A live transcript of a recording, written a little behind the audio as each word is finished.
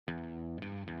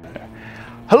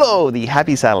Hello, the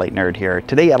Happy Satellite Nerd here.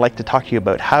 Today I'd like to talk to you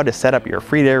about how to set up your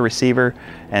free-to-air receiver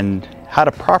and how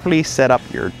to properly set up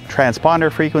your transponder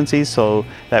frequencies so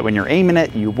that when you're aiming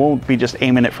it, you won't be just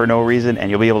aiming it for no reason and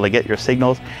you'll be able to get your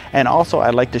signals. And also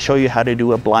I'd like to show you how to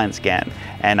do a blind scan.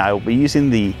 And I will be using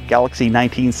the Galaxy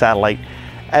 19 satellite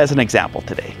as an example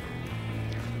today.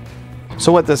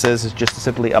 So what this is just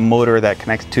simply a motor that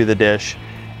connects to the dish.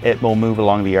 It will move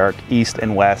along the arc east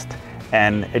and west,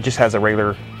 and it just has a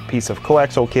regular piece of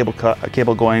coaxial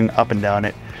cable going up and down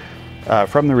it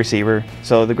from the receiver.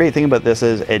 So the great thing about this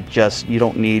is you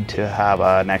don't need to have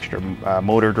an extra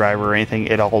motor driver or anything.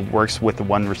 It all works with the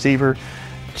one receiver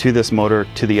to this motor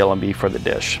to the LMB for the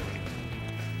dish.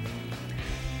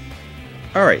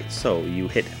 Alright, so you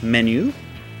hit menu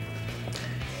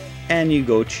and you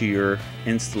go to your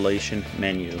installation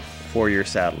menu for your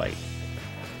satellite.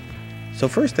 So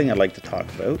first thing I'd like to talk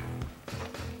about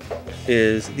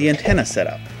is the antenna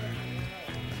setup.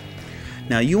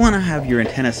 Now you want to have your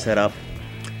antenna set up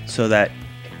so that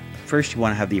first you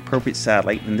want to have the appropriate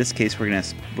satellite. In this case, we're gonna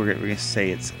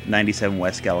say it's 97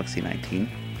 West Galaxy 19.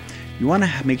 You want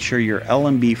to make sure your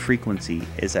LMB frequency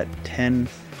is at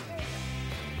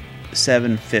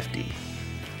 10.750.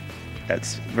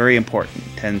 That's very important,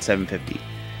 10.750.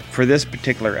 For this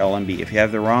particular LMB, if you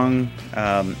have the wrong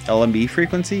LMB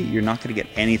frequency, you're not going to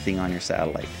get anything on your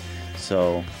satellite.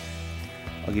 So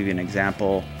I'll give you an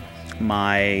example.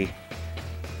 My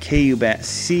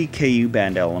CKU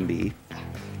band LMB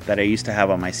that I used to have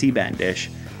on my C-band dish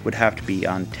would have to be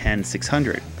on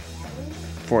 10.600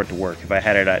 for it to work. If I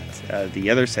had it at the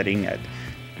other setting at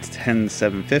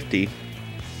 10.750,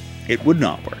 it would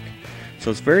not work. So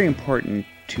it's very important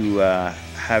to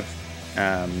have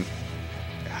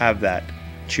that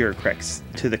to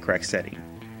the correct setting,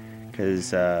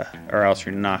 because or else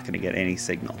you're not going to get any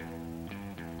signal.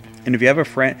 And if you have a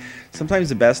friend, sometimes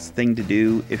the best thing to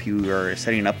do if you are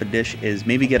setting up a dish is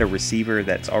maybe get a receiver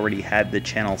that's already had the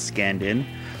channel scanned in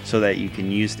so that you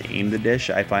can use to aim the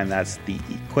dish. I find that's the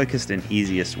quickest and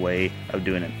easiest way of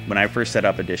doing it. When I first set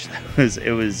up a dish,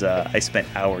 I spent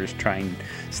hours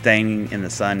standing in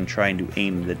the sun trying to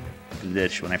aim the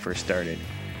dish when I first started.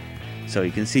 So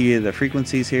you can see the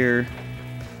frequencies here.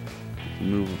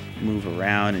 Move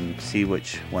around and see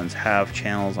which ones have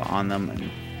channels on them, and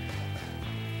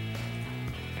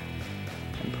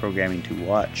programming to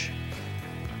watch.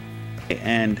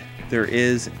 And there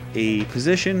is a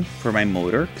position for my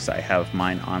motor because I have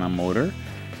mine on a motor,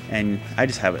 and I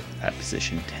just have it at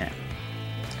position 10.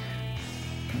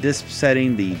 This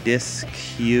setting, the dissec,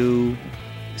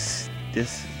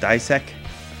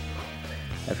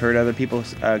 I've heard other people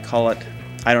call it.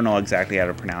 I don't know exactly how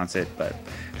to pronounce it, but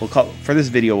for this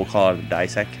video we'll call it a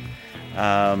dissec.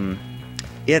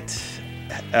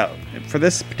 For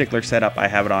this particular setup, I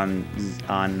have it on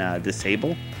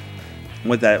disable.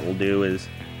 What that will do is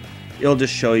it'll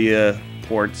just show you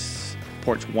ports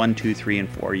 1, 2, 3, and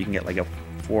 4. You can get like a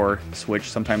 4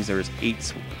 switch. Sometimes there's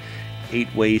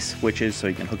 8-way switches, so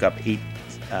you can hook up 8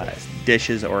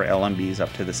 dishes or LMBs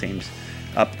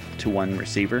up to one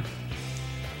receiver.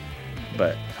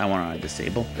 But I want to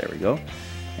disable. There we go.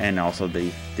 And also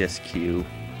the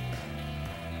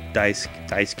dice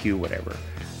queue, whatever.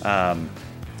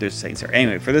 There's things there.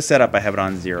 Anyway, for this setup, I have it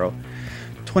on 0.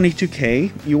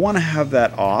 22K, you want to have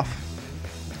that off.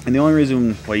 And the only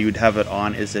reason why you would have it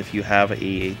on is if you have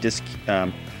a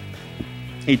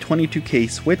 22K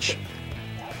switch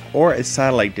or a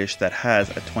satellite dish that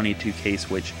has a 22K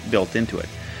switch built into it.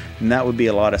 And that would be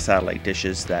a lot of satellite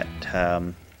dishes that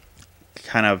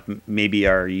kind of maybe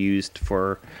are used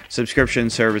for subscription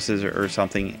services or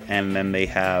something, and then they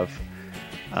have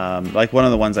like one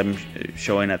of the ones I'm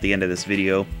showing at the end of this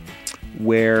video,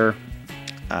 where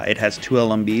it has 2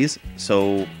 LMBs.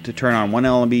 So to turn on one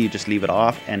LMB, you just leave it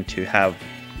off, and to have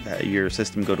your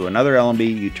system go to another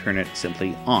LMB, you turn it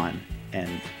simply on, and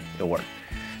it'll work.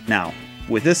 Now,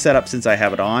 with this setup, since I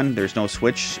have it on, there's no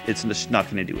switch. It's just not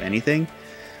going to do anything.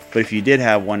 But if you did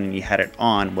have one and you had it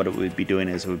on, what it would be doing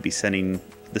is it would be sending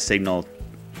the signal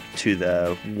to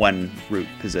the one root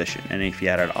position. And if you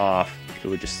had it off, it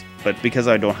would just, but because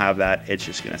I don't have that, it's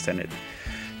just going to send it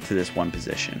to this one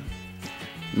position.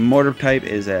 Motor type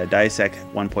is a dissec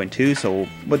 1.2. So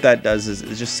what that does is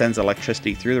it just sends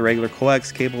electricity through the regular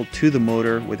coax cable to the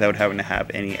motor without having to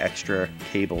have any extra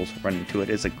cables running to it.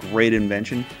 It's a great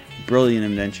invention, brilliant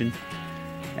invention.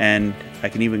 And I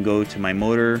can even go to my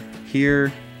motor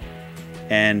here,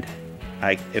 and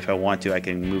if I want to, I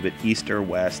can move it east or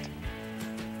west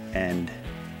and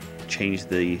change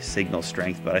the signal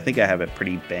strength, but I think I have it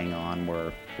pretty bang on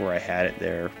where I had it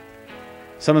there.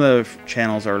 Some of the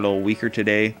channels are a little weaker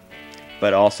today,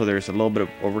 but also there's a little bit of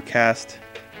overcast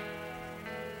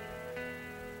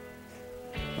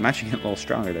I'm actually getting a little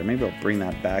stronger there. Maybe I'll bring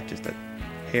that back just a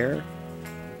hair.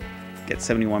 Get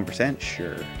 71%,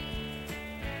 sure.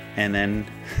 And then,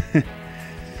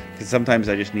 because sometimes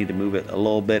I just need to move it a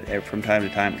little bit from time to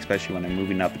time, especially when I'm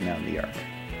moving up and down the arc.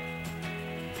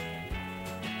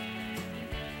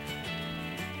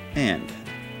 And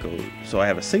go. So I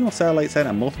have a single satellite set,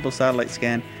 a multiple satellite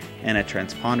scan, and a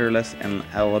transponderless and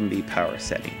LMB power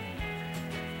setting.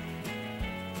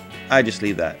 I just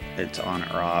leave that, it's on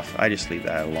or off. I just leave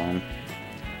that alone.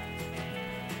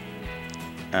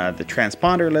 The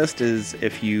transponder list is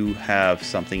if you have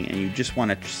something and you just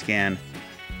want to scan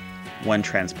one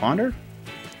transponder.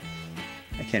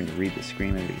 I can't even read the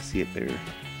screen, maybe you can see it better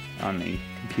on the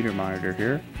computer monitor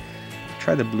here.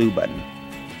 Try the blue button.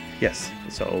 Yes,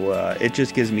 so it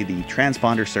just gives me the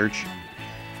transponder search.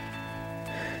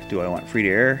 Do I want free to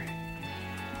air?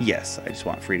 Yes, I just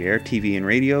want free to air. TV and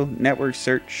radio, network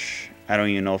search. I don't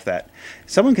even know if that...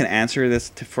 Someone can answer this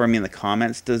for me in the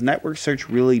comments. Does network search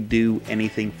really do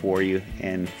anything for you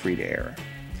in free to air?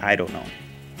 I don't know.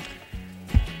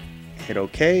 Hit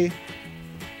OK.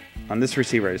 On this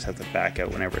receiver, I just have to back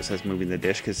out whenever it says moving the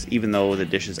dish, because even though the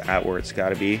dish is at where it's got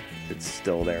to be, it's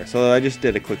still there. So I just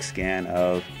did a quick scan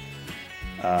of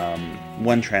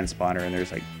one transponder, and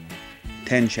there's like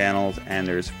 10 channels, and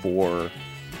there's 4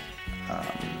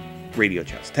 radio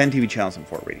channels, 10 TV channels and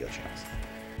 4 radio channels.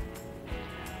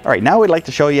 All right, now we'd like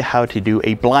to show you how to do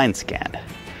a blind scan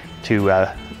to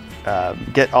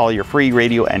get all your free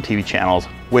radio and TV channels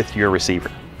with your receiver.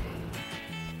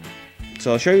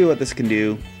 So I'll show you what this can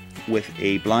do with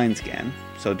a blind scan.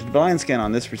 So to blind scan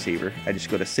on this receiver, I just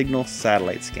go to Signal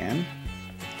Satellite Scan.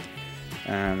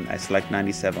 I select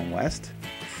 97 West,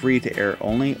 free to air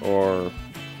only, or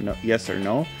no, yes or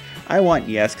no. I want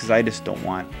yes, because I just don't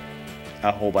want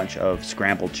a whole bunch of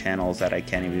scrambled channels that I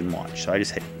can't even watch. So I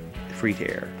just hit free to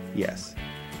air, yes.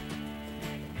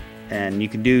 And you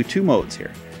can do 2 modes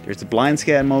here. There's the blind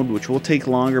scan mode, which will take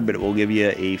longer, but it will give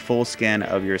you a full scan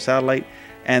of your satellite.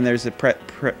 And there's a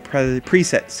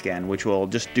preset scan, which will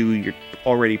just do your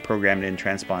already programmed in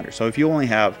transponder. So if you only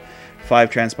have 5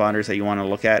 transponders that you want to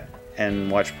look at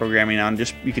and watch programming on,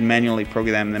 you can manually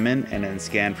program them in and then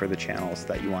scan for the channels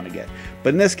that you want to get. But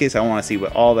in this case, I want to see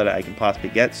all that I can possibly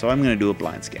get, so I'm going to do a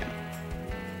blind scan.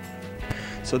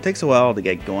 So it takes a while to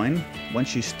get going.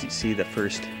 Once you see the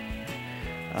first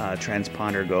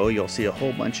transponder go, you'll see a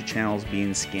whole bunch of channels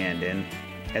being scanned in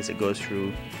as it goes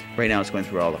through. Right now it's going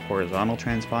through all the horizontal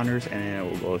transponders, and then it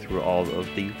will go through all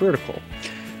of the vertical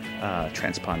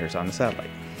transponders on the satellite.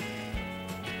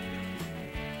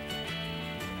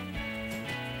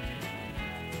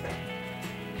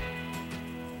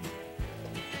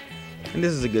 And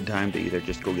this is a good time to either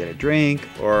just go get a drink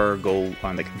or go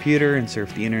on the computer and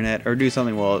surf the internet or do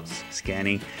something while it's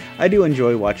scanning. I do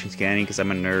enjoy watching scanning because I'm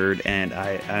a nerd, and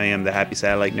I am the happy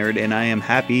satellite nerd, and I am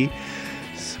happy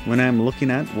when I'm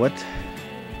looking at what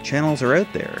channels are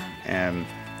out there.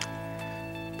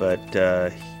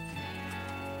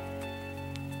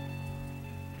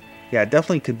 Yeah, it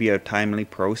definitely could be a timely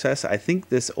process. I think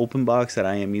this Openbox that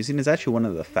I am using is actually one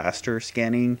of the faster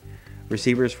scanning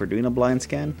receivers for doing a blind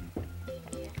scan.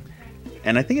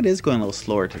 And I think it is going a little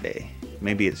slower today.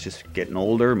 Maybe it's just getting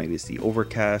older. Maybe it's the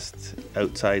overcast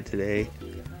outside today.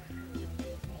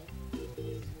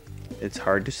 It's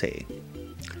hard to say.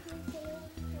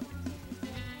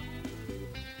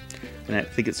 And I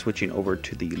think it's switching over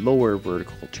to the lower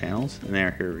vertical channels. And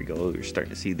here we go. You're starting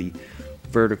to see the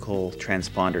vertical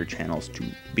transponder channels to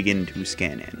begin to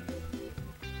scan in.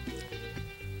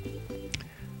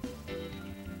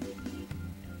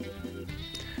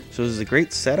 So this is a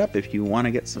great setup if you want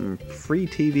to get some free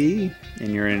TV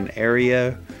and you're in an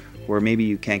area where maybe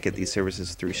you can't get these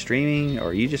services through streaming,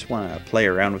 or you just want to play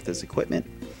around with this equipment.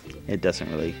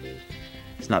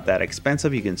 It's not that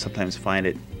expensive. You can sometimes find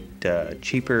it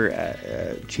cheaper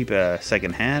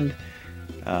secondhand.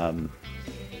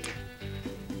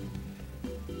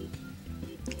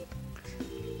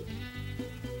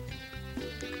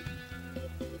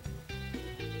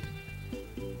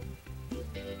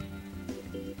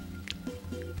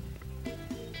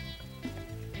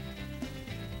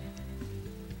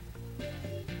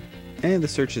 And the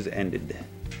search has ended.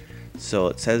 So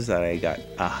it says that I got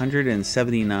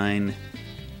 179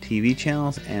 TV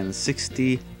channels and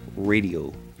 60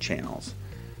 radio channels.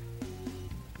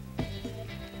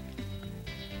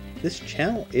 This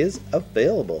channel is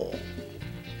available.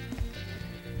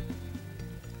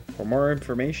 For more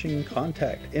information,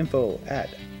 contact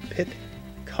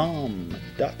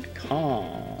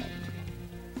info@pitcom.com.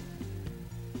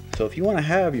 So if you want to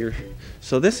have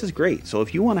this is great. So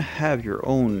if you want to have your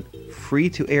own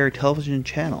free-to-air television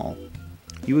channel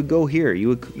you would go here.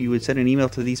 You would send an email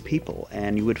to these people,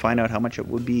 and you would find out how much it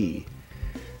would be.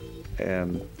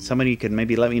 Somebody could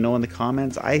maybe let me know in the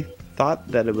comments. I thought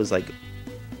that it was like,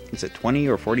 is it $20,000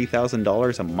 or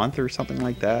 $40,000 a month or something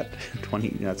like that? 20.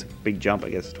 That's a big jump, I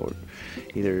guess, toward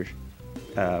either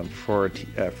for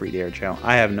a free-to-air channel.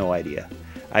 I have no idea.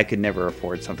 I could never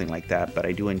afford something like that, but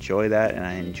I do enjoy that, and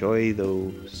I enjoy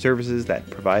those services that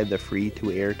provide the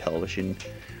free-to-air television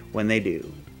when they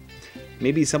do.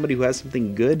 Maybe somebody who has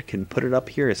something good can put it up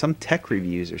here, some tech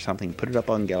reviews or something, put it up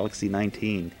on Galaxy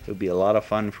 19. It would be a lot of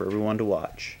fun for everyone to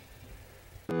watch.